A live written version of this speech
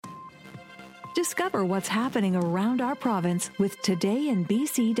Discover what's happening around our province with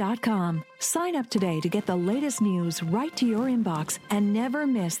todayinbc.com. Sign up today to get the latest news right to your inbox and never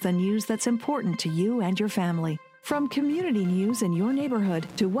miss the news that's important to you and your family. From community news in your neighborhood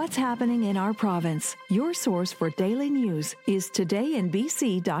to what's happening in our province, your source for daily news is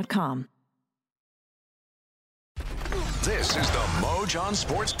todayinbc.com. This is the Moj on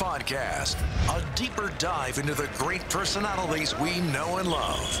Sports Podcast, a deeper dive into the great personalities we know and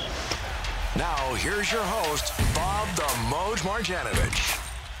love. Now, here's your host, Bob the Moj Marjanovich.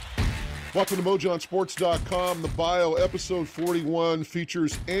 Welcome to MojOnSports.com. The bio, episode 41,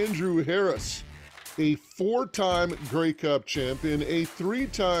 features Andrew Harris, a four-time Grey Cup champion, a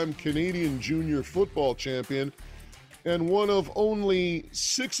three-time Canadian junior football champion, and one of only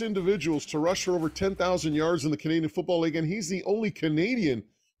 6 individuals to rush for over 10,000 yards in the Canadian Football League, and he's the only Canadian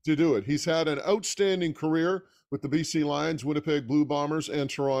to do it. He's had an outstanding career with the BC Lions, Winnipeg Blue Bombers, and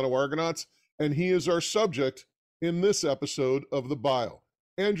Toronto Argonauts, and he is our subject in this episode of The Bio.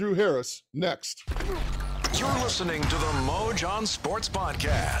 Andrew Harris, next. You're listening to the Moj on Sports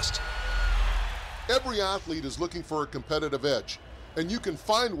Podcast. Every athlete is looking for a competitive edge, and you can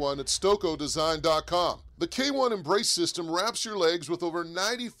find one at StokoDesign.com. The K1 Embrace system wraps your legs with over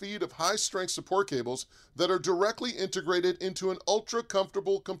 90 feet of high-strength support cables that are directly integrated into an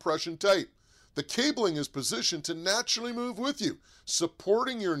ultra-comfortable compression tight. The cabling is positioned to naturally move with you,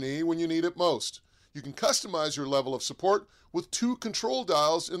 supporting your knee when you need it most. You can customize your level of support with 2 control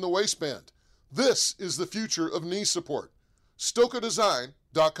dials in the waistband. This is the future of knee support.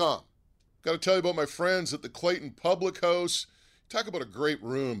 StokoDesign.com. Got to tell you about my friends at the Clayton Public House. Talk about a great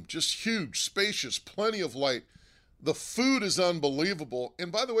room, just huge, spacious, plenty of light. The food is unbelievable.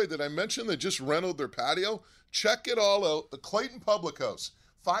 And by the way, did I mention they just renovated their patio? Check it all out. The Clayton Public House,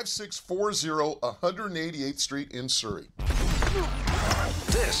 5640 188th Street in Surrey.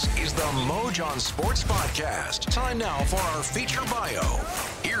 This is the Moj on Sports Podcast. Time now for our feature bio.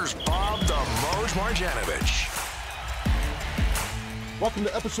 Here's Bob the Moj Marjanovich. Welcome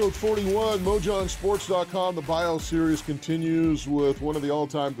to episode 41, MojOnSports.com. The bio series continues with one of the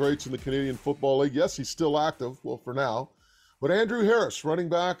all-time greats in the Canadian Football League. Yes, he's still active, well, for now. But Andrew Harris, running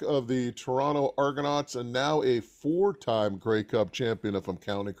back of the Toronto Argonauts and now a 4-time Grey Cup champion, if I'm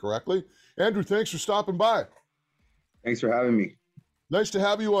counting correctly. Andrew, thanks for stopping by. Thanks for having me. Nice to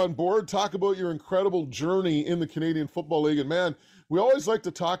have you on board. Talk about your incredible journey in the Canadian Football League. And man, we always like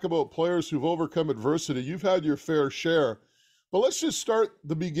to talk about players who've overcome adversity. You've had your fair share. But let's just start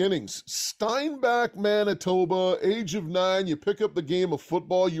the beginnings. Steinbach, Manitoba, age of 9, you pick up the game of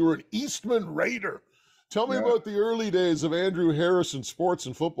football. You were an Eastman Raider. Tell me about the early days of Andrew Harris in sports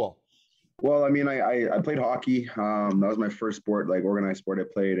and football. Well, I mean, I played hockey. That was my first sport, like organized sport I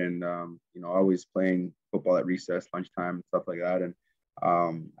played. And, always playing football at recess, lunchtime, stuff like that. And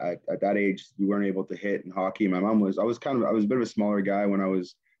at that age, you weren't able to hit in hockey. My mom was, I was a bit of a smaller guy when I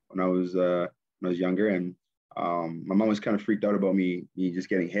was younger. And my mom was kind of freaked out about me just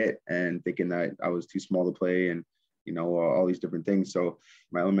getting hit and thinking that I was too small to play and, all these different things. So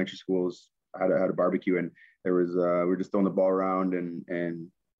my elementary schools had a barbecue and there was, we were just throwing the ball around and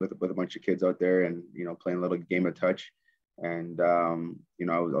with a bunch of kids out there and, playing a little game of touch. And, I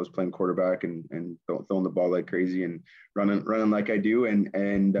was playing quarterback and throwing the ball like crazy and running like I do. And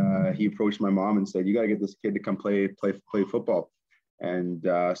he approached my mom and said, "You got to get this kid to come play football." And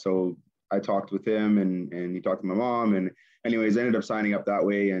so I talked with him and he talked to my mom and anyways, I ended up signing up that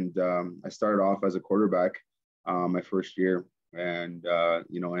way. And I started off as a quarterback my first year and,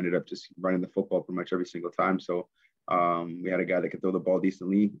 ended up just running the football pretty much every single time. So we had a guy that could throw the ball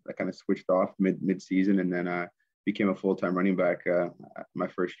decently. I kind of switched off mid-season and then became a full-time running back my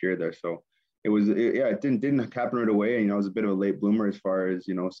first year there. So it didn't happen right away. And, I was a bit of a late bloomer as far as,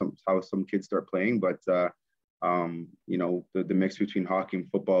 how some kids start playing. But, the mix between hockey and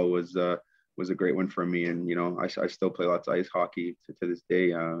football was a great one for me. And, I still play lots of ice hockey to this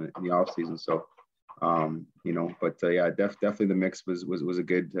day in the off season. So, definitely the mix was a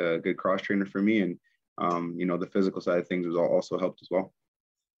good cross trainer for me. And, the physical side of things was also helped as well.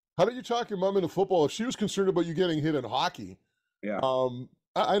 How did you talk your mom into football? If she was concerned about you getting hit in hockey, yeah.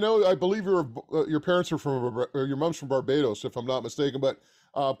 I believe your parents are your mom's from Barbados, if I'm not mistaken, but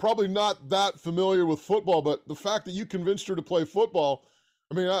probably not that familiar with football. But the fact that you convinced her to play football,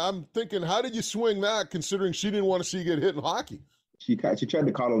 I mean, I'm thinking, how did you swing that, considering she didn't want to see you get hit in hockey? She tried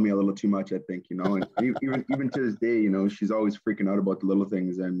to coddle me a little too much, I think, and even to this day, she's always freaking out about the little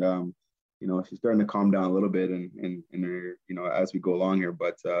things, and she's starting to calm down a little bit, and as we go along here,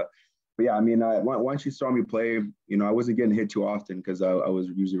 but yeah, I mean, once she saw me play, I wasn't getting hit too often because I was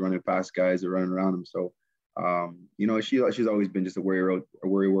usually running past guys or running around them, so she's always been just a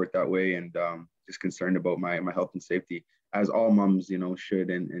worrywart that way, and just concerned about my health and safety, as all moms, should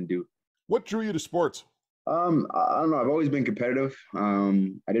and do. What drew you to sports? I don't know. I've always been competitive. I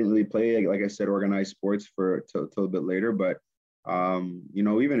didn't really play, like I said, organized sports till a bit later, but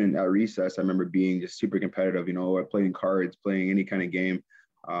even at recess, I remember being just super competitive. Playing cards, playing any kind of game.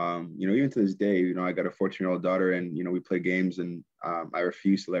 Even to this day, I got a 14-year-old daughter, and we play games, and I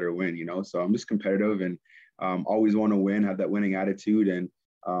refuse to let her win. So I'm just competitive and always want to win, have that winning attitude, and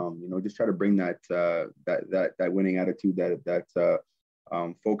just try to bring that winning attitude, that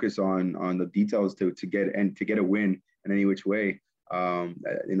focus on the details to get a win in any which way.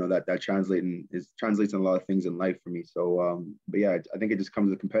 That translates in a lot of things in life for me. So, but yeah, I think it just comes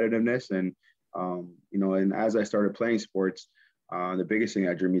with competitiveness, and and as I started playing sports, the biggest thing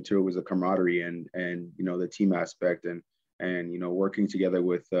that drew me to it was the camaraderie and the team aspect, and working together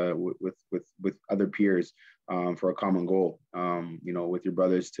with other peers for a common goal. With your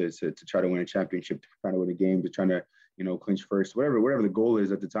brothers to try to win a championship, to try to win a game, to trying to clinch first, whatever the goal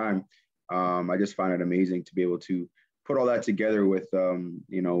is at the time. I just find it amazing to be able to put all that together with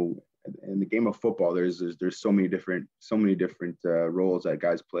in the game of football. There's so many different roles that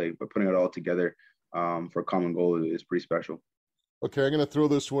guys play, but putting it all together for a common goal is pretty special. Okay, I'm going to throw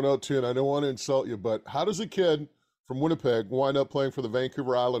this one out to you, and I don't want to insult you, but how does a kid from Winnipeg wind up playing for the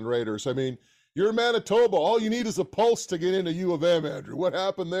Vancouver Island Raiders? I mean, you're in Manitoba. All you need is a pulse to get into U of M, Andrew. What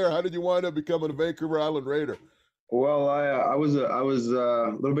happened there? How did you wind up becoming a Vancouver Island Raider? Well, I was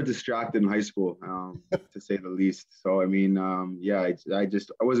a little bit distracted in high school, to say the least. So I mean, I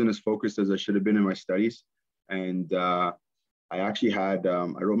wasn't as focused as I should have been in my studies, and I actually had I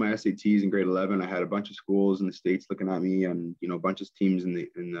wrote my SATs in grade 11. I had a bunch of schools in the States looking at me, and a bunch of teams in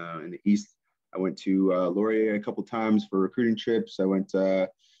the East. I went to Laurier a couple times for recruiting trips. I went to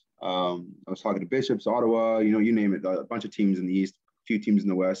I was talking to Bishops, Ottawa, you name it, a bunch of teams in the East, a few teams in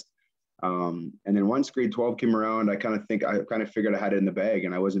the West. And then once grade 12 came around, I kind of figured I had it in the bag,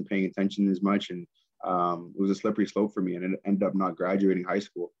 and I wasn't paying attention as much. And it was a slippery slope for me, and it ended up not graduating high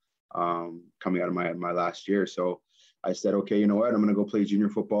school coming out of my last year. So I said, okay, you know what? I'm going to go play junior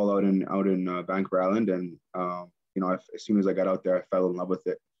football out in Vancouver Island. And, as soon as I got out there, I fell in love with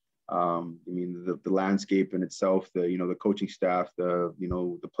it. The landscape in itself, the coaching staff,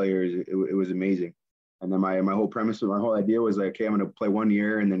 the players, it was amazing. And then my whole premise, my whole idea was like, okay, I'm going to play 1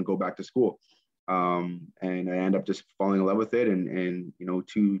 year and then go back to school. And I end up just falling in love with it. And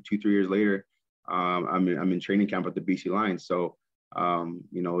 3 years later, I'm in training camp at the BC Lions. So,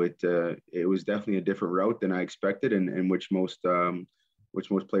 it was definitely a different route than I expected, and which most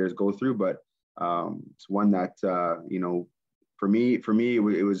players go through. But it's one that, for me,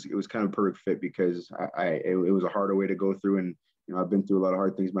 it was kind of a perfect fit, because it was a harder way to go through, and I've been through a lot of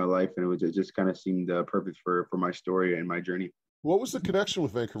hard things in my life, and it just kind of seemed perfect for my story and my journey. What was the connection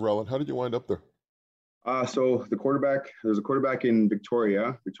with Vancouver Island? How did you wind up there? So there's a quarterback in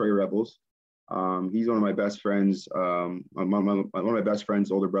Victoria Rebels. He's one of my best friends. One of my best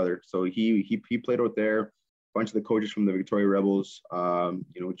friend's older brother. So he played out there. A bunch of the coaches from the Victoria Rebels,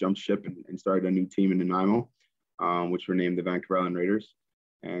 jumped ship and started a new team in Nanaimo, which were named the Vancouver Island Raiders.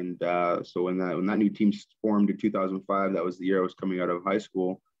 And so when that new team formed in 2005, that was the year I was coming out of high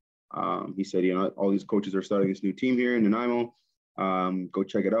school. He said, all these coaches are starting this new team here in Nanaimo. Go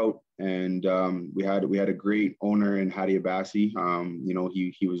check it out. And we had a great owner in Hadi Abassi.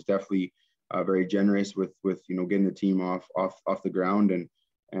 He was definitely very generous with getting the team off the ground, and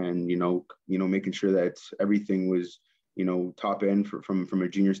making sure that everything was top end from a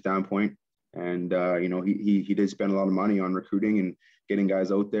junior standpoint. And he did spend a lot of money on recruiting and getting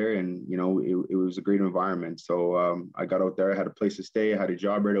guys out there, and it was a great environment. So I got out there, I had a place to stay, I had a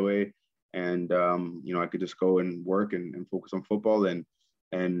job right away, and I could just go and work and focus on football and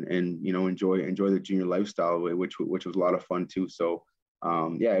enjoy the junior lifestyle, which was a lot of fun too. So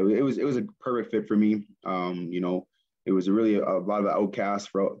it was a perfect fit for me. It was really a lot of outcasts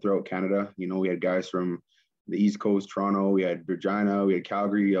throughout Canada. We had guys from the East Coast, Toronto, we had Regina, we had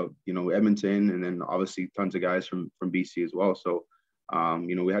Calgary, Edmonton, and then obviously tons of guys from BC as well. So,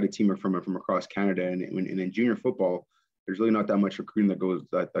 we had a team from across Canada, and in junior football, there's really not that much recruiting that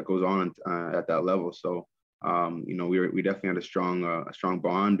goes on at that level. So, we definitely had a strong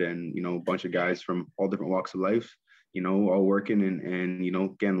bond, and a bunch of guys from all different walks of life, all working and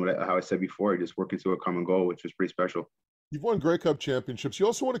again, how I said before, just working to a common goal, which was pretty special. You've won Grey Cup championships. You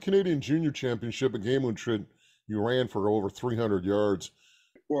also won a Canadian Junior Championship, a game in which you ran for over 300 yards.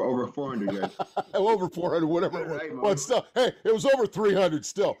 Or over 400 yards. Over 400, whatever it was. Right, but still, hey, it was over 300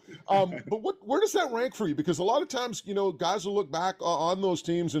 still. But where does that rank for you? Because a lot of times, guys will look back on those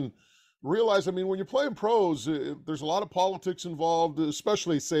teams and realize, I mean, when you're playing pros, there's a lot of politics involved,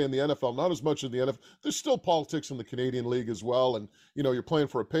 especially, say, in the NFL. Not as much in the NFL. There's still politics in the Canadian League as well. And, you're playing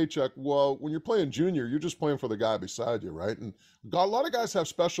for a paycheck. Well, when you're playing junior, you're just playing for the guy beside you, right? And a lot of guys have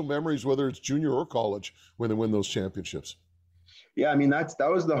special memories, whether it's junior or college, when they win those championships. Yeah, I mean that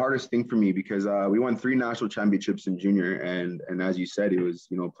was the hardest thing for me because we won 3 national championships in junior, and as you said, it was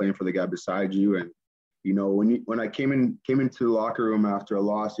playing for the guy beside you, and when I came into the locker room after a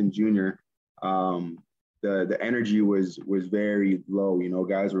loss in junior, the energy was very low.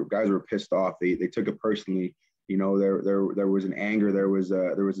 Guys were pissed off. They took it personally. There was an anger. There was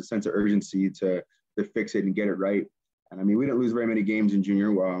a sense of urgency to fix it and get it right. And I mean, we didn't lose very many games in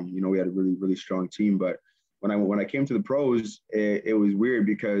junior. We had a really, really strong team, but when I came to the pros, it was weird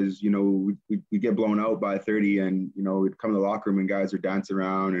because we get blown out by 30, and we'd come to the locker room and guys are dancing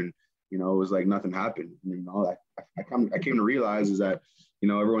around, and it was like nothing happened. I came to realize is that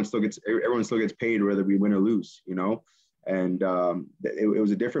everyone still gets paid whether we win or lose. And it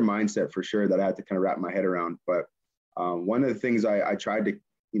was a different mindset for sure that I had to kind of wrap my head around. But one of the things I tried to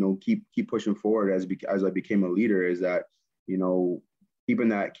keep pushing forward as I became a leader is that keeping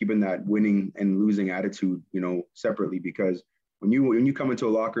that winning and losing attitude, separately, because when you come into a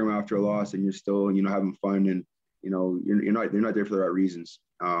locker room after a loss and you're still, having fun and, you're not there for the right reasons.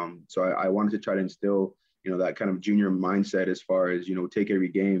 So I wanted to try to instill, that kind of junior mindset as far as, take every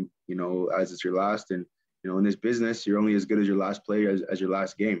game, as it's your last. And, in this business, you're only as good as your last play as your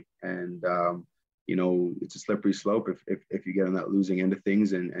last game. And, it's a slippery slope if you get on that losing end of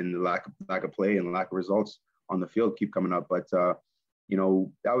things and the lack of play and the lack of results on the field keep coming up. But, that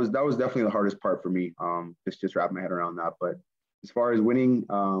was definitely the hardest part for me, just wrap my head around that. But as far as winning,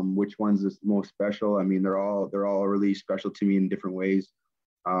 which one's the most special? I mean, they're all really special to me in different ways.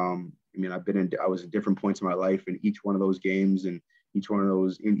 I mean, I was at different points in my life in each one of those games and each one of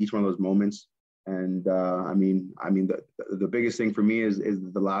those moments. And I mean, the biggest thing for me is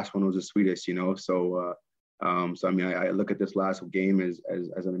the last one was the sweetest, So I mean, I look at this last game as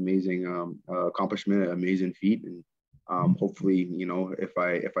an amazing accomplishment, an amazing feat, and hopefully, if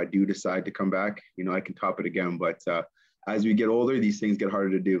I do decide to come back, I can top it again. But as we get older, these things get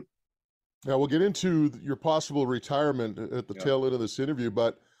harder to do. Yeah, we'll get into your possible retirement at the tail end of this interview,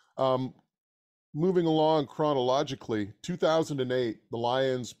 but moving along chronologically, 2008, the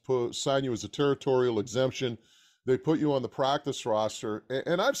Lions sign you as a territorial exemption. They put you on the practice roster.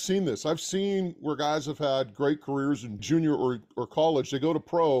 And I've seen this. I've seen where guys have had great careers in junior or college. They go to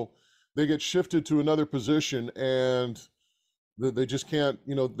pro, they get shifted to another position, and they just can't,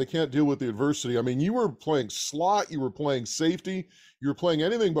 they can't deal with the adversity. I mean, you were playing slot, you were playing safety, you were playing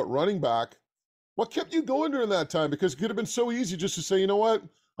anything but running back. What kept you going during that time? Because it could have been so easy just to say, you know what,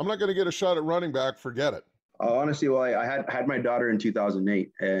 I'm not going to get a shot at running back, forget it. Honestly, well, I had my daughter in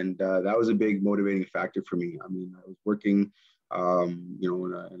 2008, and that was a big motivating factor for me. I mean, I was working,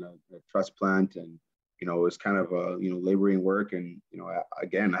 in a trust plant, and it was kind of laboring work, and I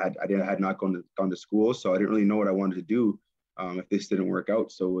had not gone to school, so I didn't really know what I wanted to do if this didn't work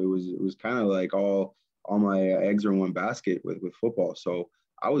out. So it was kind of like all my eggs are in one basket with football. So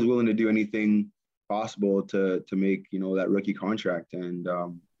I was willing to do anything possible to make that rookie contract, and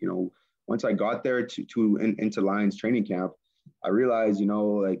once I got there into Lions training camp, I realized,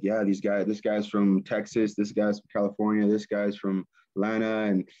 this guy's from Texas, this guy's from California, this guy's from Atlanta,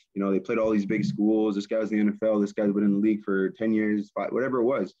 and, they played all these big schools. This guy's in the NFL, this guy's been in the league for 10 years, whatever it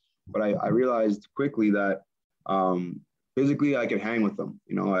was. But I realized quickly that physically I could hang with them.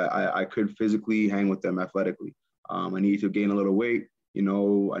 I could physically hang with them athletically. I needed to gain a little weight.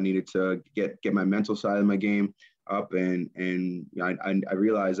 I needed to get my mental side of my game up, and I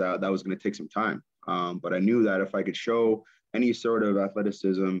realized that was going to take some time. But I knew that if I could show any sort of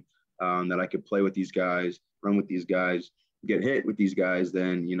athleticism, that I could play with these guys, run with these guys, get hit with these guys,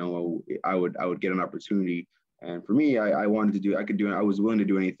 then I would get an opportunity. And for me, I was willing to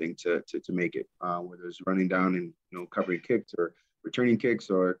do anything to make it, whether it's running down and covering kicks or returning kicks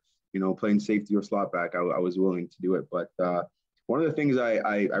or playing safety or slot back. I was willing to do it. But one of the things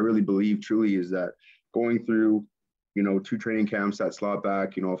I really believe truly is that going through 2 training camps at slot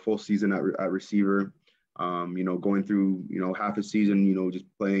back, a full season at receiver, going through, half a season, just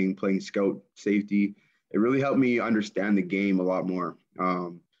playing scout safety, it really helped me understand the game a lot more.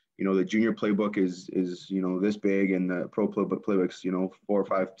 The junior playbook is this big, and the pro playbook's, 4,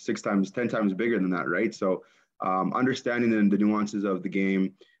 5, 6 times, 10 times bigger than that. Right. So understanding the nuances of the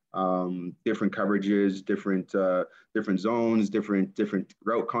game, different coverages, different zones, different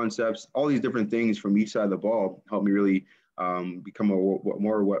route concepts, all these different things from each side of the ball helped me really become a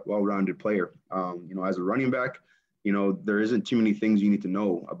more well-rounded player. As a running back, you know, there isn't too many things you need to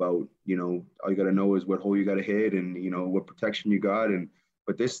know about, you know, all you got to know is what hole you got to hit and, you know, what protection you got.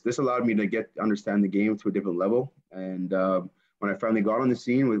 But this allowed me to understand the game to a different level. And when I finally got on the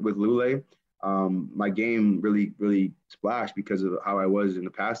scene with Lule, my game really splashed because of how I was in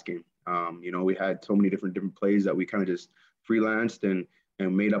the past game. You know, we had so many different plays that we kind of just freelanced and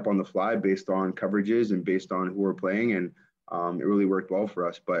made up on the fly based on coverages and based on who we're playing. And it really worked well for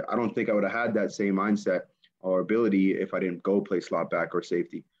us. But I don't think I would have had that same mindset or ability if I didn't go play slot back or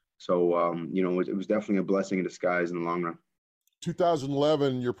safety. So, you know, it was definitely a blessing in disguise in the long run.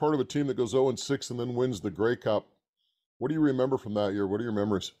 2011, you're part of a team that goes 0-6 and then wins the Grey Cup. What do you remember from that year? What are your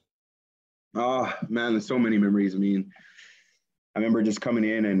memories? Oh, man, there's so many memories. I mean, I remember just coming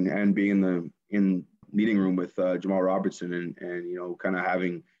in and being in meeting room with Jamal Robertson and, you know, kind of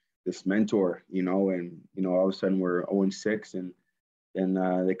having this mentor, you know, and, you know, all of a sudden we're 0-6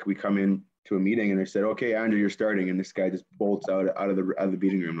 and we come in to a meeting and they said, okay, Andrew, you're starting. And this guy just bolts out of the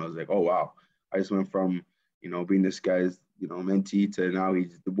meeting room. And I was like, oh, wow. I just went from, you know, being this guy's, you know, mentee to now he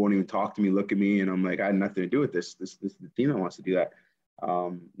won't even talk to me, look at me. And I'm like, I had nothing to do with this. This is the team that wants to do that.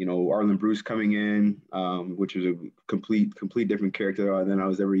 You know, Arlen Bruce coming in, which was a complete different character than I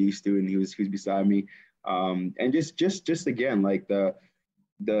was ever used to. And he was beside me. And just again, like the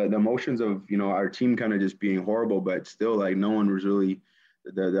emotions of, you know, our team kind of just being horrible, but still like no one was really,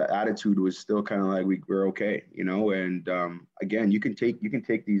 the attitude was still kind of like we're okay, you know. And again, you can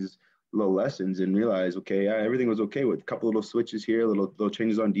take these little lessons and realize, okay, yeah, everything was okay with a couple little switches here, little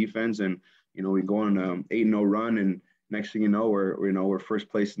changes on defense, and you know we go on an 8-0 run, and next thing you know we're first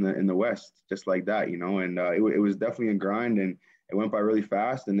place in the West, just like that, you know. And it was definitely a grind, and it went by really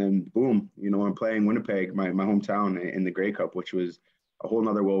fast, and then boom, you know, I'm playing Winnipeg, my hometown, in the Grey Cup, which was a whole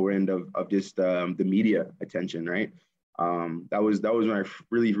nother whirlwind of just the media attention, right? That was when I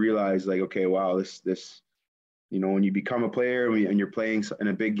really realized, like, okay, wow, this, you know, when you become a player and you're playing in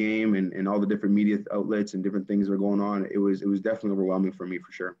a big game and all the different media outlets and different things are going on, it was definitely overwhelming for me,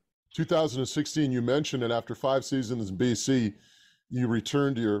 for sure. 2016, you mentioned, and after 5 seasons in BC, you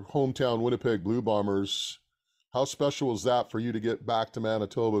returned to your hometown Winnipeg Blue Bombers. How special was that for you to get back to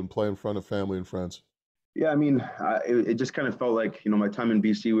Manitoba and play in front of family and friends? Yeah, I mean, it just kind of felt like, you know, my time in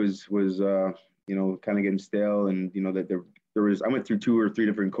BC was you know, kind of getting stale, and you know that there was, I went through 2 or 3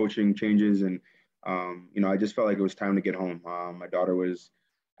 different coaching changes, and you know, I just felt like it was time to get home. My daughter was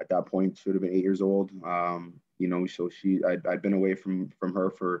at that point should have been 8 years old. You know, so I'd been away from her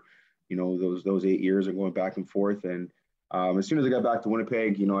for, you know, those 8 years and going back and forth. And as soon as I got back to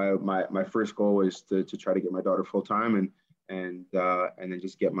Winnipeg, you know, my first goal was to try to get my daughter full time and then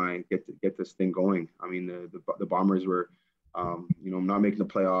just get this thing going. I mean, the Bombers were, you know, not making the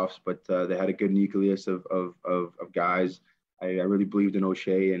playoffs, but they had a good nucleus of guys. I really believed in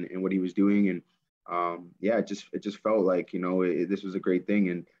O'Shea and what he was doing, and yeah, it just felt like, you know, this was a great thing.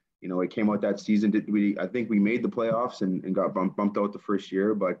 And you know, it came out that season. I think we made the playoffs and got bumped out the first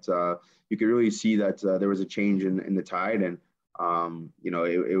year, but you could really see that there was a change in the tide, and you know,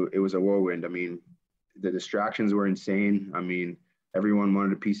 it was a whirlwind. I mean, the distractions were insane. I mean, everyone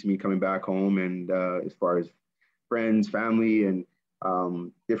wanted a piece of me coming back home, and as far as friends, family, and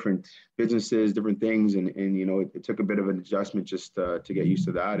different businesses, different things, and you know, it took a bit of an adjustment just to get used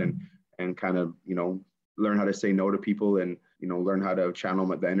to that, and kind of, you know, learn how to say no to people, and you know, learn how to channel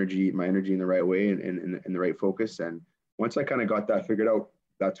my energy in the right way and in the right focus. And once I kind of got that figured out,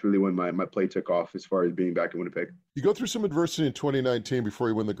 that's really when my play took off as far as being back in Winnipeg. You go through some adversity in 2019 before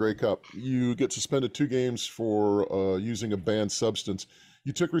you win the Grey Cup. You get suspended 2 games for using a banned substance.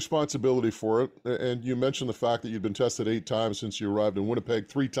 You took responsibility for it, and you mentioned the fact that you'd been tested 8 times since you arrived in Winnipeg,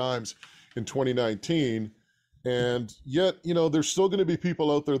 3 times in 2019. And yet, you know, there's still going to be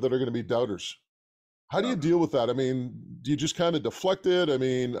people out there that are going to be doubters. How do you deal with that? I mean, do you just kind of deflect it? I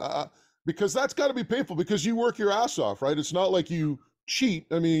mean, because that's got to be painful because you work your ass off, right? It's not like you cheat.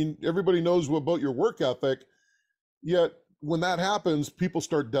 I mean, everybody knows about your work ethic. Yet when that happens, people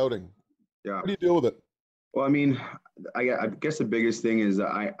start doubting. Yeah. How do you deal with it? Well, I mean, I guess the biggest thing is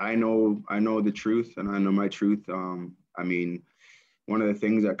that I know the truth, and I know my truth. I mean, one of the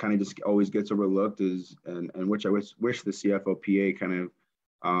things that kind of just always gets overlooked is, and which I wish the CFLPA kind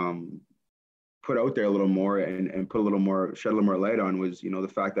of put out there a little more and shed a little more light on, was, you know, the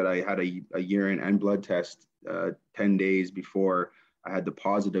fact that I had a urine and blood test 10 days before I had the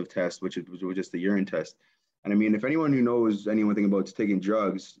positive test, which was just the urine test. And I mean, if anyone who knows anything about taking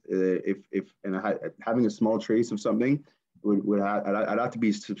drugs, having a small trace of something I'd have to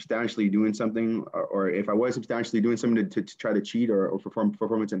be substantially doing something, or if I was substantially doing something to try to cheat or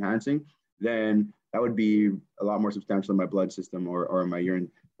performance enhancing, then that would be a lot more substantial in my blood system or my urine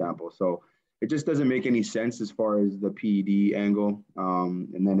sample. So it just doesn't make any sense as far as the PED angle.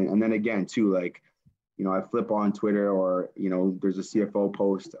 And then again too, like, you know, I flip on Twitter or, you know, there's a CFO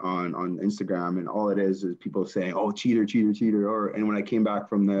post on Instagram, and all it is people saying, oh, cheater, cheater, cheater. And when I came back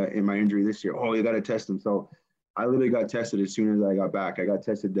from in my injury this year, oh, you got to test him. So I literally got tested as soon as I got back. I got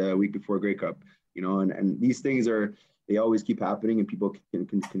tested the week before Grey Cup, you know, and these things they always keep happening, and people can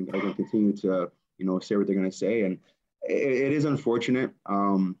continue to, you know, say what they're going to say. And it is unfortunate.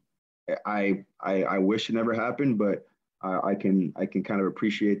 I wish it never happened, but I can kind of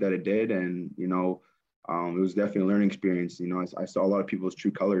appreciate that it did. And, you know, it was definitely a learning experience. You know, I saw a lot of people's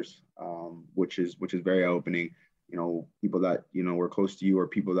true colors, which is very eye-opening. You know, people that, you know, were close to you, or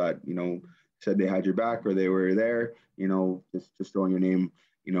people that, you know, said they had your back or they were there, you know, just throwing your name,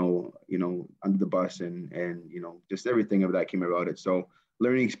 you know, under the bus, and, you know, just everything of that came about it. So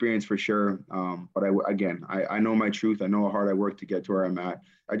learning experience for sure. But I know my truth. I know how hard I worked to get to where I'm at.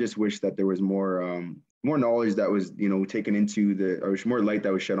 I just wish that there was more knowledge that was, you know, taken into or more light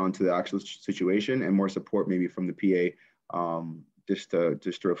that was shed onto the actual situation, and more support maybe from the PA, just to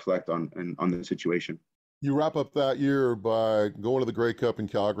reflect on the situation. You wrap up that year by going to the Grey Cup in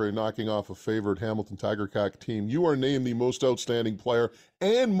Calgary, knocking off a favored Hamilton Tiger-Cat team. You are named the most outstanding player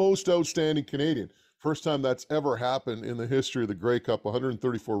and most outstanding Canadian. First time that's ever happened in the history of the Grey Cup.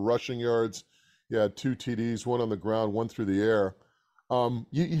 134 rushing yards. You had 2 TDs, 1 on the ground, 1 through the air.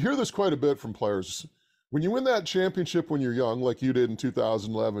 You hear this quite a bit from players. When you win that championship when you're young, like you did in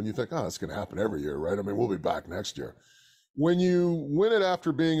 2011, you think, oh, it's going to happen every year, right? I mean, we'll be back next year. When you win it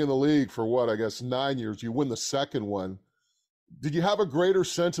after being in the league for 9 years, you win the second one. Did you have a greater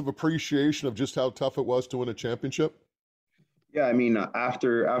sense of appreciation of just how tough it was to win a championship? Yeah, I mean,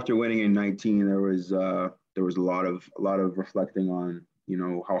 after winning in 19, there was a lot of reflecting on, you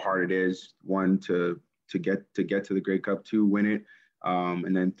know, how hard it is, 1, to get to the Grey Cup, 2, win it,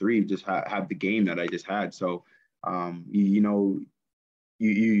 and then 3, just have the game that I just had. So, you know,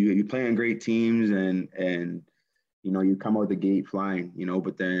 you play on great teams, and you know, you come out the gate flying, you know,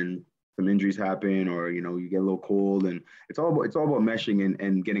 but then some injuries happen, or, you know, you get a little cold, and it's all about meshing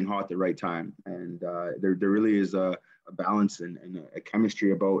and getting hot at the right time. And there really is a balance and a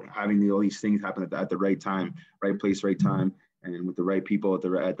chemistry about having all these things happen at the right time, right place, right time, and with the right people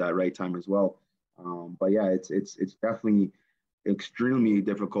at that right time as well. But yeah, it's definitely extremely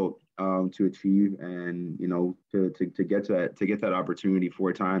difficult to achieve, and, you know, to get that opportunity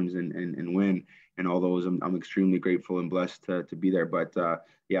 4 times and win and all those. I'm extremely grateful and blessed to be there. But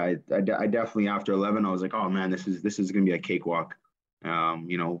yeah, I definitely, after 11, I was like, oh man, this is gonna be a cakewalk.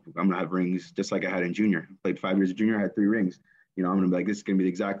 You know, I'm gonna have rings just like I had in junior. Played 5 years of junior, I had 3 rings. You know, I'm gonna be like, this is gonna be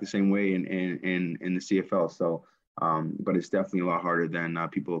exactly the same way in the CFL. So, but it's definitely a lot harder than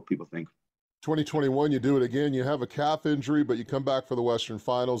people think. 2021, you do it again. You have a calf injury, but you come back for the Western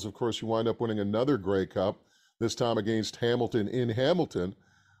Finals. Of course, you wind up winning another Grey Cup, this time against Hamilton in Hamilton.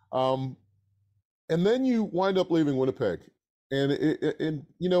 And then you wind up leaving Winnipeg. And,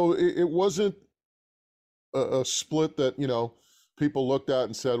 it wasn't a split that, you know, people looked at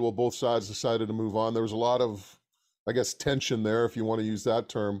and said, well, both sides decided to move on. There was a lot of, I guess, tension there, if you want to use that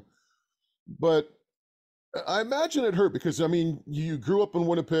term. But I imagine it hurt because, I mean, you grew up in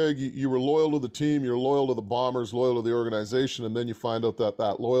Winnipeg, you were loyal to the team, you're loyal to the Bombers, loyal to the organization, and then you find out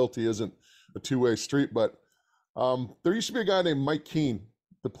that loyalty isn't a two-way street. But there used to be a guy named Mike Keane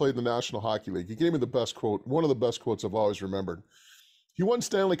that played in the National Hockey League. He gave me the best quote, one of the best quotes I've always remembered. He won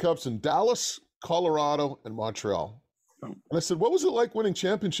Stanley Cups in Dallas, Colorado, and Montreal. And I said, what was it like winning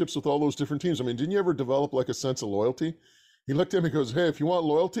championships with all those different teams? I mean, didn't you ever develop like a sense of loyalty? He looked at me and goes, hey, if you want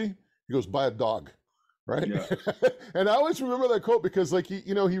loyalty, he goes, buy a dog. Right. Yeah. And I always remember that quote because, like, he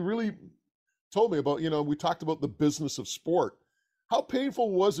really told me about, we talked about the business of sport. How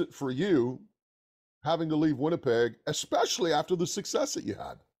painful was it for you having to leave Winnipeg, especially after the success that you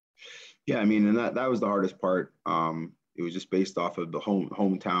had? Yeah, I mean, and that was the hardest part. It was just based off of the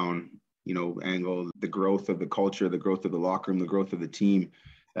hometown, angle, the growth of the culture, the growth of the locker room, the growth of the team,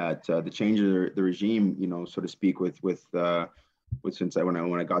 that the change of the regime, so to speak, since when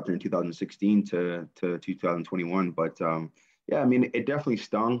I got there in 2016 to 2021. But yeah, I mean, it definitely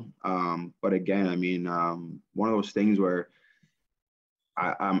stung. But again, I mean, one of those things where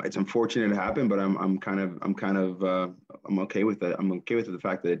it's unfortunate it happened, but I'm okay with it. I'm okay with the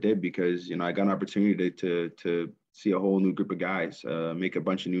fact that it did, because I got an opportunity to see a whole new group of guys, make a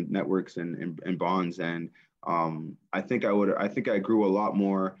bunch of new networks and bonds, and I think I grew a lot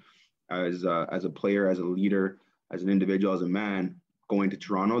more as a player, as a leader, as an individual, as a man, going to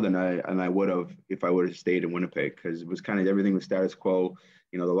Toronto than I would have if I would have stayed in Winnipeg, because it was kind of, everything was status quo.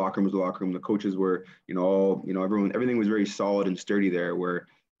 The locker room was the locker room. The coaches were, everything was very solid and sturdy there. Where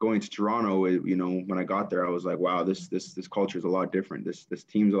going to Toronto, when I got there, I was like, wow, this culture is a lot different. This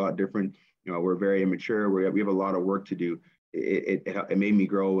team's a lot different. We're very immature. We have a lot of work to do. It made me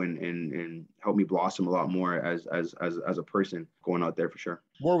grow and help me blossom a lot more as a person going out there for sure.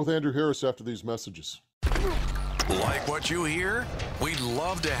 More with Andrew Harris after these messages. Like what you hear? We'd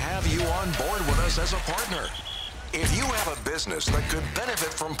love to have you on board with us as a partner. If you have a business that could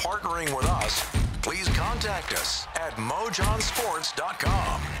benefit from partnering with us, please contact us at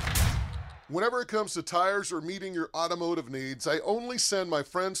mojohnsports.com. Whenever it comes to tires or meeting your automotive needs, I only send my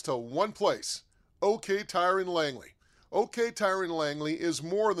friends to one place, OK Tire in Langley. OK Tire in Langley is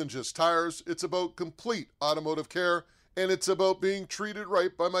more than just tires. It's about complete automotive care, and it's about being treated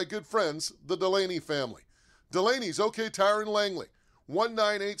right by my good friends, the Delaney family. Delaney's OK Tire in Langley,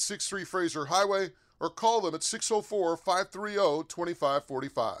 19863 Fraser Highway, or call them at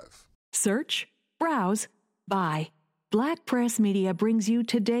 604-530-2545. Search, browse, buy. Black Press Media brings you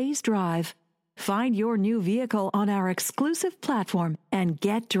Today's Drive. Find your new vehicle on our exclusive platform and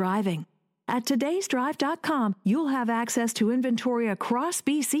get driving. At todaysdrive.com, you'll have access to inventory across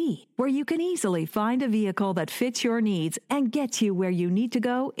BC, where you can easily find a vehicle that fits your needs and gets you where you need to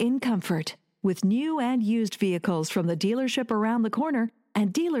go in comfort. With new and used vehicles from the dealership around the corner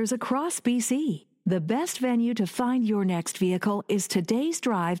and dealers across BC, the best venue to find your next vehicle is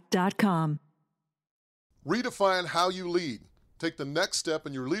todaysdrive.com. Redefine how you lead. Take the next step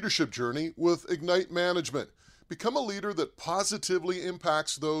in your leadership journey with Ignite Management. Become a leader that positively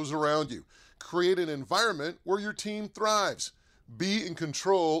impacts those around you. Create an environment where your team thrives. Be in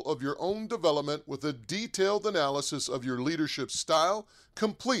control of your own development with a detailed analysis of your leadership style,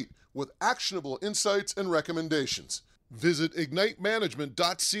 complete with actionable insights and recommendations. Visit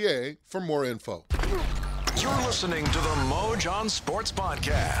ignitemanagement.ca for more info. You're listening to the Mo John Sports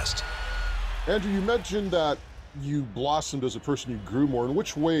Podcast. Andrew, you mentioned that you blossomed as a person, you grew more. In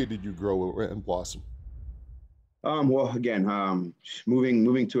which way did you grow and blossom? Well, again,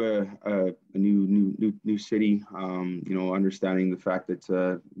 moving to a new city, understanding the fact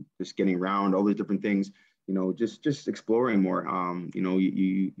that just getting around all these different things, just exploring more.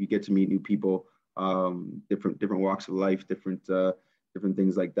 You get to meet new people, different walks of life, different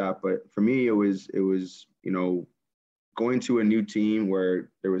things like that. But for me, it was going to a new team where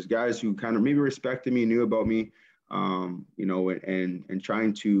there was guys who kind of maybe respected me, knew about me, and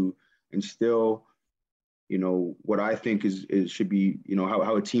trying to instill, what I think should be,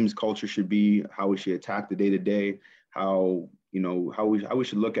 how a team's culture should be, how we should attack the day to day, how we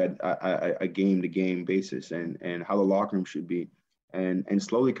should look at a game to game basis, and how the locker room should be, and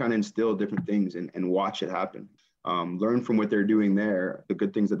slowly kind of instill different things and watch it happen. Learn from what they're doing there, the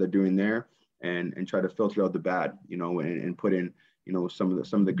good things that they're doing there, and try to filter out the bad, and put in, some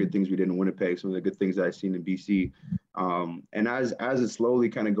of the good things we did in Winnipeg, some of the good things that I've seen in BC. And as it slowly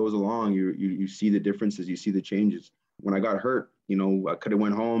kind of goes along, you see the differences, you see the changes. When I got hurt, I could have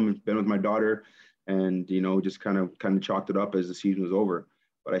went home and been with my daughter and, just kind of chalked it up as the season was over.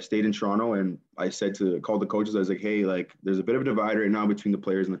 But I stayed in Toronto, and I called the coaches. I was like, hey, there's a bit of a divide right now between the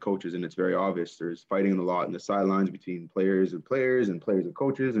players and the coaches, and it's very obvious. There's fighting a lot in the sidelines between players and players and players and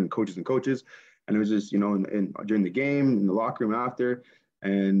coaches and coaches and coaches. And it was just, during the game, in the locker room after,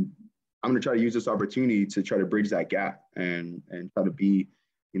 and I'm going to try to use this opportunity to try to bridge that gap and try to be,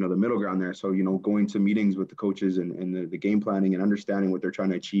 the middle ground there. So, going to meetings with the coaches and the game planning and understanding what they're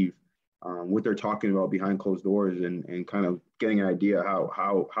trying to achieve, what they're talking about behind closed doors, and kind of getting an idea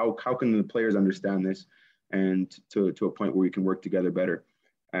how can the players understand this, and to a point where we can work together better.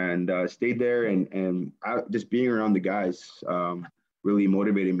 And stayed there, and just being around the guys really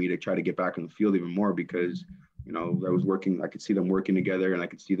motivated me to try to get back on the field even more, because I could see them working together, and I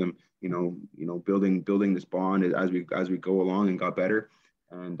could see them building this bond as we go along, and got better,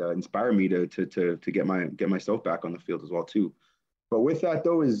 and inspired me to get myself back on the field as well too. But with that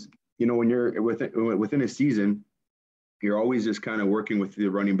though is, when you're within a season, you're always just kind of working with the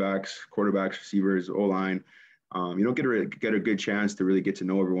running backs, quarterbacks, receivers, O-line. You don't get a good chance to really get to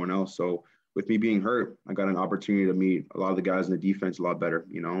know everyone else. So with me being hurt, I got an opportunity to meet a lot of the guys in the defense a lot better,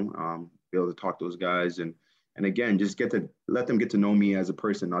 be able to talk to those guys, and again, just let them get to know me as a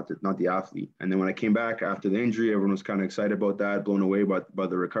person, not the athlete. And then when I came back after the injury, everyone was kind of excited about that, blown away by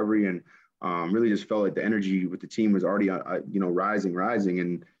the recovery, and really just felt like the energy with the team was already, rising,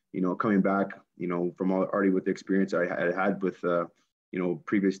 and, coming back, from already with the experience I had with,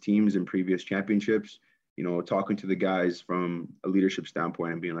 previous teams and previous championships, talking to the guys from a leadership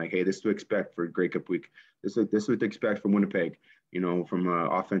standpoint and being like, hey, this is what to expect for Grey Cup week. This is what to expect from Winnipeg, from an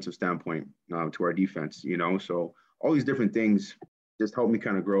offensive standpoint to our defense, So all these different things just helped me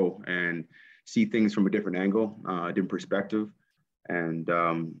kind of grow and see things from a different angle, a different perspective.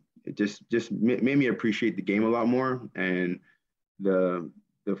 and it just made me appreciate the game a lot more, and the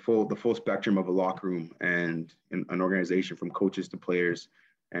full spectrum of a locker room and an organization, from coaches to players,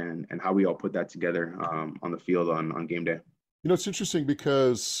 and how we all put that together on the field on game day. It's interesting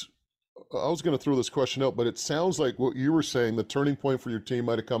because I was going to throw this question out, but it sounds like what you were saying, the turning point for your team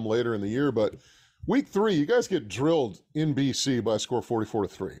might have come later in the year. But week 3, you guys get drilled in BC by a score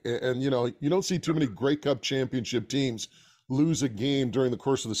 44-3. And you don't see too many Grey Cup championship teams lose a game during the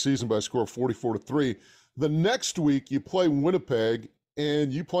course of the season by a score of 44-3. The next week, you play Winnipeg,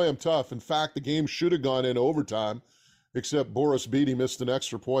 and you play them tough. In fact, the game should have gone in overtime, except Boris Beatty missed an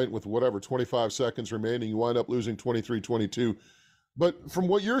extra point with 25 seconds remaining. You wind up losing 23-22. But from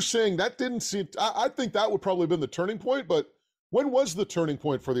what you're saying, that didn't seem – I think that would probably have been the turning point. But when was the turning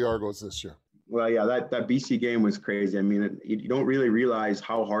point for the Argos this year? Well, yeah, that BC game was crazy. I mean, you don't really realize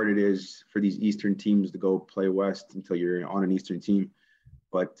how hard it is for these Eastern teams to go play West until you're on an Eastern team.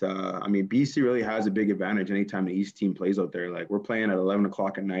 But, I mean, BC really has a big advantage anytime the East team plays out there. Like, we're playing at 11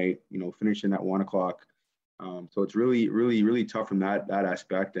 o'clock at night, finishing at 1 o'clock. So it's really, really, really tough from that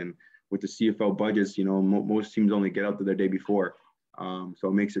aspect. And with the CFL budgets, most teams only get out there the day before. So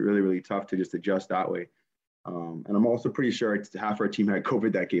it makes it really, really tough to just adjust that way. And I'm also pretty sure half our team had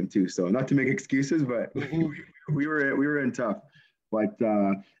COVID that game too. So not to make excuses, but we were in tough. But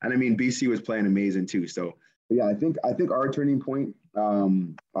and I mean, BC was playing amazing too. So yeah, I think our turning point,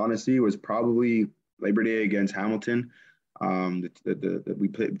 honestly, was probably Labor Day against Hamilton. We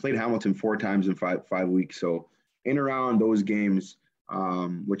played Hamilton 4 times in five weeks. So in around those games,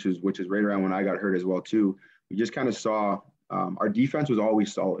 which is right around when I got hurt as well too, we just kind of saw. Our defense was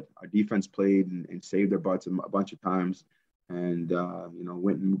always solid. Our defense played and saved their butts a bunch of times. And,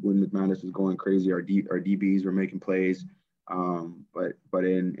 when McManus was going crazy, our DBs were making plays. But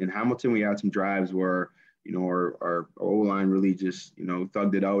in Hamilton, we had some drives where, our O-line really just,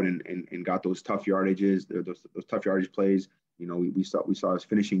 thugged it out and got those tough yardages, those tough yardage plays. We saw us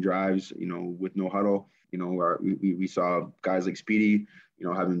finishing drives, with no huddle. We saw guys like Speedy,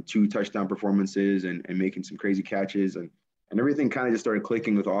 having 2 touchdown performances and making some crazy catches. And everything kind of just started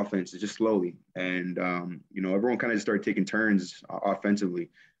clicking with offense, just slowly. And, everyone kind of just started taking turns offensively.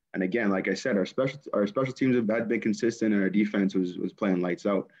 And again, like I said, our special teams had been consistent, and our defense was playing lights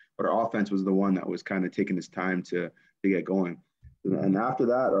out. But our offense was the one that was kind of taking its time to get going. And after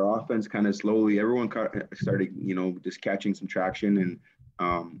that, our offense kind of slowly, everyone started, just catching some traction and,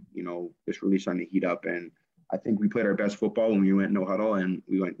 just really starting to heat up. And I think we played our best football when we went no huddle, and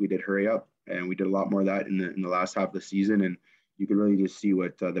we did hurry up. And we did a lot more of that in the last half of the season, and you could really just see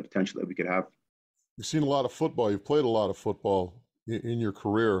what the potential that we could have. You've seen a lot of football. You've played a lot of football in your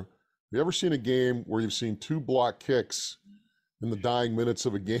career. Have you ever seen a game where you've seen 2 block kicks in the dying minutes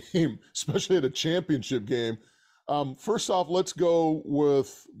of a game, especially at a championship game? First off, let's go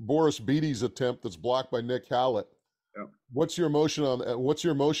with Boris Beatty's attempt that's blocked by Nick Hallett. Yeah. What's your emotion at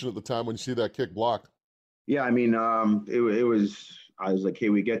the time when you see that kick blocked? Yeah, I mean, it was. I was like, hey,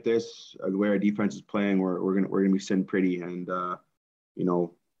 we get this. The way our defense is playing, we're gonna be sitting pretty. And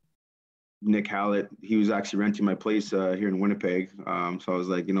Nick Hallett, he was actually renting my place here in Winnipeg. So I was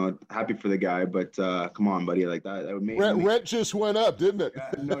like, happy for the guy, but come on, buddy, like that would make rent just went up, didn't it?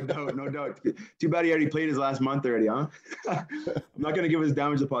 Yeah, no doubt. Too bad he already played his last month already, huh? I'm not gonna give his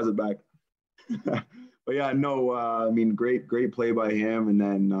damage deposit back. But yeah, no, I mean, great play by him, and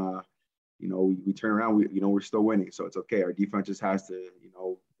then. We turn around, we're still winning. So it's okay. Our defense just has to,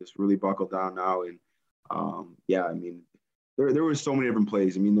 just really buckle down now. And, I mean, there was so many different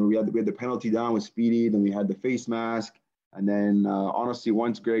plays. I mean, we had the penalty down with Speedy, then we had the face mask. And then, honestly,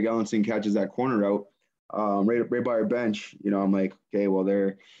 once Greg Ellenson catches that corner out, right by our bench, I'm like, okay, well,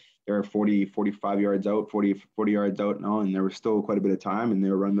 they're 45 yards out, 40 yards out now. And there was still quite a bit of time, and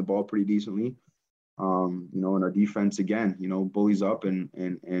they were running the ball pretty decently. And our defense again, bullies up and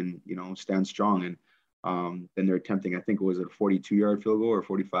stands strong. And then they're attempting, I think it was a 42-yard field goal or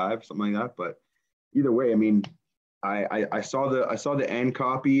 45, something like that. But either way, I mean, I saw the end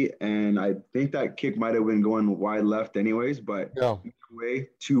copy, and I think that kick might have been going wide left anyways. But yeah. Either way,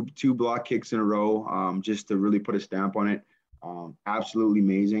 two block kicks in a row, just to really put a stamp on it. Absolutely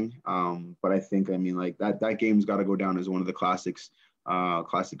amazing. But I think, I mean, like that game's got to go down as one of the classic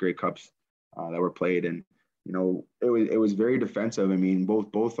Grey Cups that were played. And it was very defensive. I mean,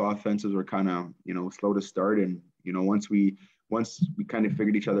 both offenses were kind of slow to start, and once we kind of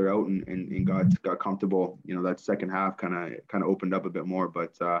figured each other out and got comfortable, that second half kind of opened up a bit more.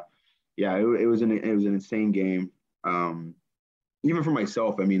 But it was an insane game. Even for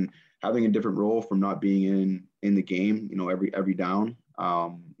myself, I mean, having a different role from not being in the game, every down,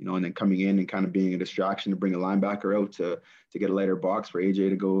 and then coming in and kind of being a distraction to bring a linebacker out to get a lighter box for AJ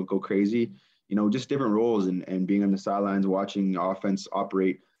to go crazy. Just different roles and being on the sidelines, watching offense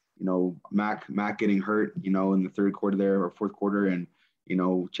operate. Mac getting hurt, in the third quarter there or fourth quarter, and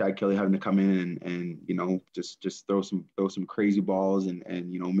Chad Kelly having to come in and just throw some crazy balls and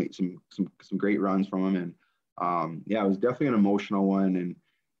make some great runs from him. And it was definitely an emotional one, and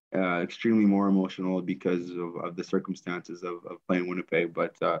extremely more emotional because of the circumstances of playing Winnipeg.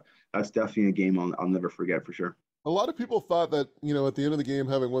 But that's definitely a game I'll never forget for sure. A lot of people thought that, at the end of the game,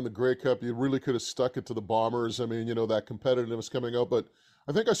 having won the Grey Cup, you really could have stuck it to the Bombers. I mean, that competitiveness coming out. But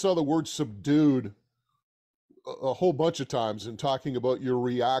I think I saw the word subdued a whole bunch of times in talking about your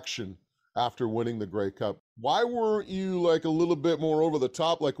reaction after winning the Grey Cup. Why weren't you like a little bit more over the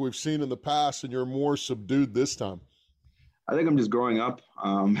top like we've seen in the past, and you're more subdued this time? I think I'm just growing up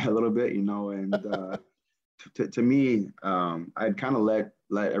a little bit, and to me, I'd kind of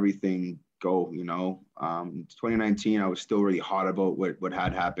let everything go. 2019, I was still really hot about what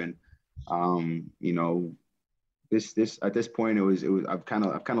had happened. This at this point, it was I've kind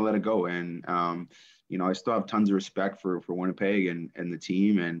of let it go, and I still have tons of respect for Winnipeg and the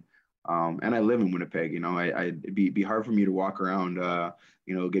team, and I live in Winnipeg. It'd be hard for me to walk around,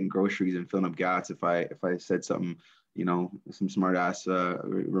 getting groceries and filling up gas if I said something, some smart ass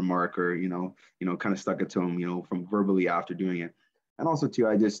remark or kind of stuck it to him, from verbally after doing it. And also too,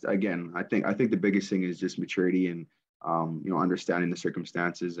 I think the biggest thing is just maturity and understanding the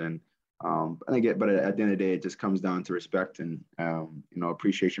circumstances and but at the end of the day, it just comes down to respect and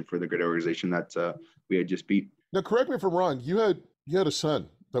appreciation for the great organization that we had just beat. Now, correct me if I'm wrong. You had a son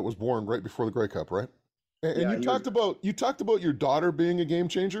that was born right before the Grey Cup, right? And you talked about your daughter being a game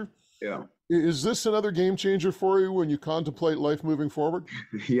changer. Yeah. Is this another game changer for you when you contemplate life moving forward?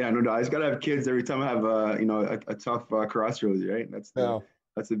 Yeah, no, I just gotta have kids every time I have a tough crossroads, right? That's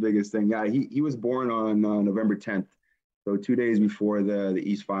the biggest thing. Yeah, he was born on November 10th, so 2 days before the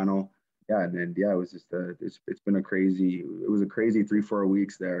East final. Yeah, and then it was just it's been a crazy 3-4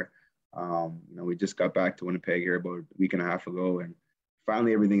 weeks there. We just got back to Winnipeg here about a week and a half ago, and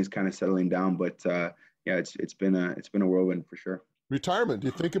finally everything is kind of settling down. But it's been a whirlwind for sure. Retirement. Do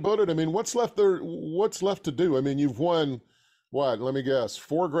you think about it? I mean, what's left there? What's left to do? I mean, you've won what? Let me guess.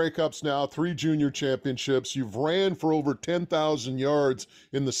 4 Grey Cups now, 3 junior championships. You've ran for over 10,000 yards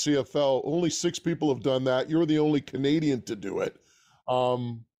in the CFL. Only 6 people have done that. You're the only Canadian to do it.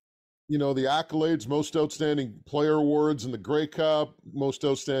 The accolades, most outstanding player awards in the Grey Cup, most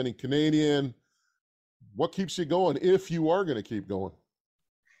outstanding Canadian. What keeps you going if you are going to keep going?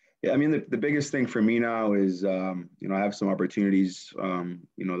 Yeah, I mean, the biggest thing for me now is, I have some opportunities, that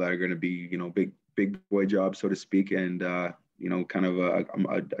are going to be, big boy jobs, so to speak, and, kind of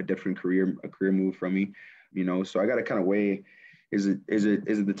a different career move from me, so I got to kind of weigh, is it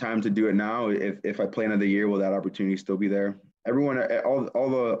the time to do it now? If I play another year, will that opportunity still be there? Everyone,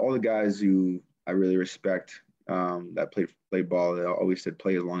 all the guys who I really respect that played ball, they always said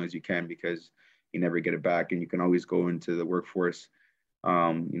play as long as you can because you never get it back, and you can always go into the workforce,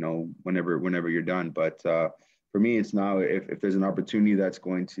 whenever you're done. But for me, it's now if there's an opportunity that's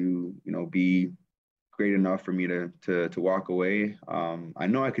going to be great enough for me to walk away. I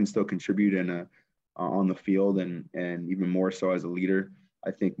know I can still contribute on the field and even more so as a leader. I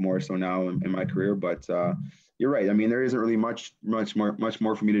think more so now in my career, but you're right. I mean, there isn't really much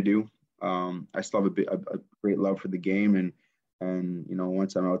more for me to do. I still have a great love for the game, and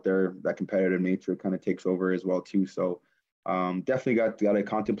once I'm out there, that competitive nature kind of takes over as well too. So definitely got to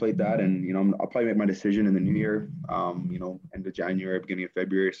contemplate that, and I'll probably make my decision in the new year. End of January, beginning of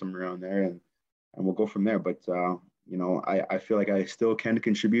February, somewhere around there, and we'll go from there. But I feel like I still can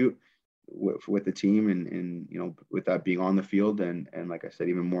contribute with the team, and with that being on the field, and like I said,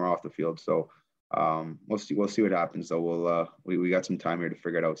 even more off the field. So we'll see what happens. So we got some time here to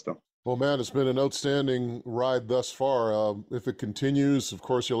figure it out still. Well, man, it's been an outstanding ride thus far. If it continues, of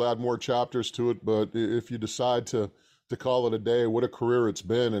course, you'll add more chapters to it. But if you decide to call it a day, what a career it's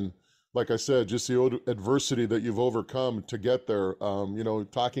been. And like I said, just the adversity that you've overcome to get there.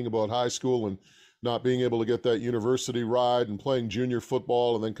 Talking about high school and not being able to get that university ride and playing junior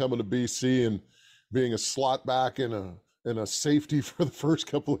football and then coming to BC and being a slot back in a safety for the first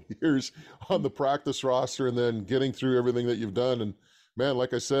couple of years on the practice roster and then getting through everything that you've done. And man,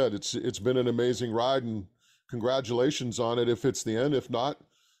 like I said, it's been an amazing ride, and congratulations on it if it's the end. If not,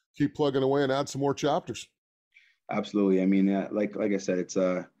 keep plugging away and add some more chapters. Absolutely. I mean, like I said, it's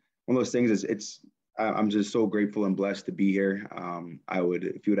one of those things. I'm just so grateful and blessed to be here.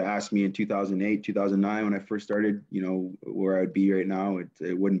 If you would have asked me in 2008, 2009, when I first started, where I would be right now,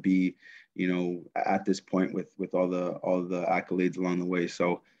 it wouldn't be at this point with all the accolades along the way.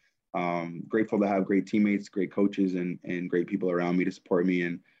 So grateful to have great teammates, great coaches, and great people around me to support me.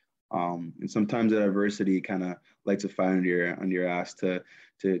 And sometimes that adversity kind of lights a fire under your ass to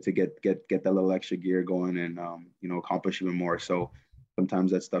get that little extra gear going and accomplish even more. So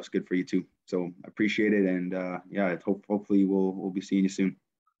sometimes that stuff's good for you too. So I appreciate it, and hopefully we'll be seeing you soon.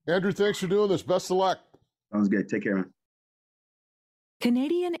 Andrew, thanks for doing this. Best of luck. Sounds good. Take care, man.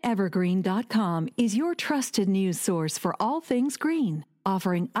 CanadianEvergreen.com is your trusted news source for all things green,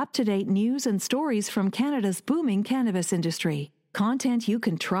 offering up-to-date news and stories from Canada's booming cannabis industry. Content you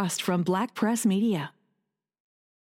can trust from Black Press Media.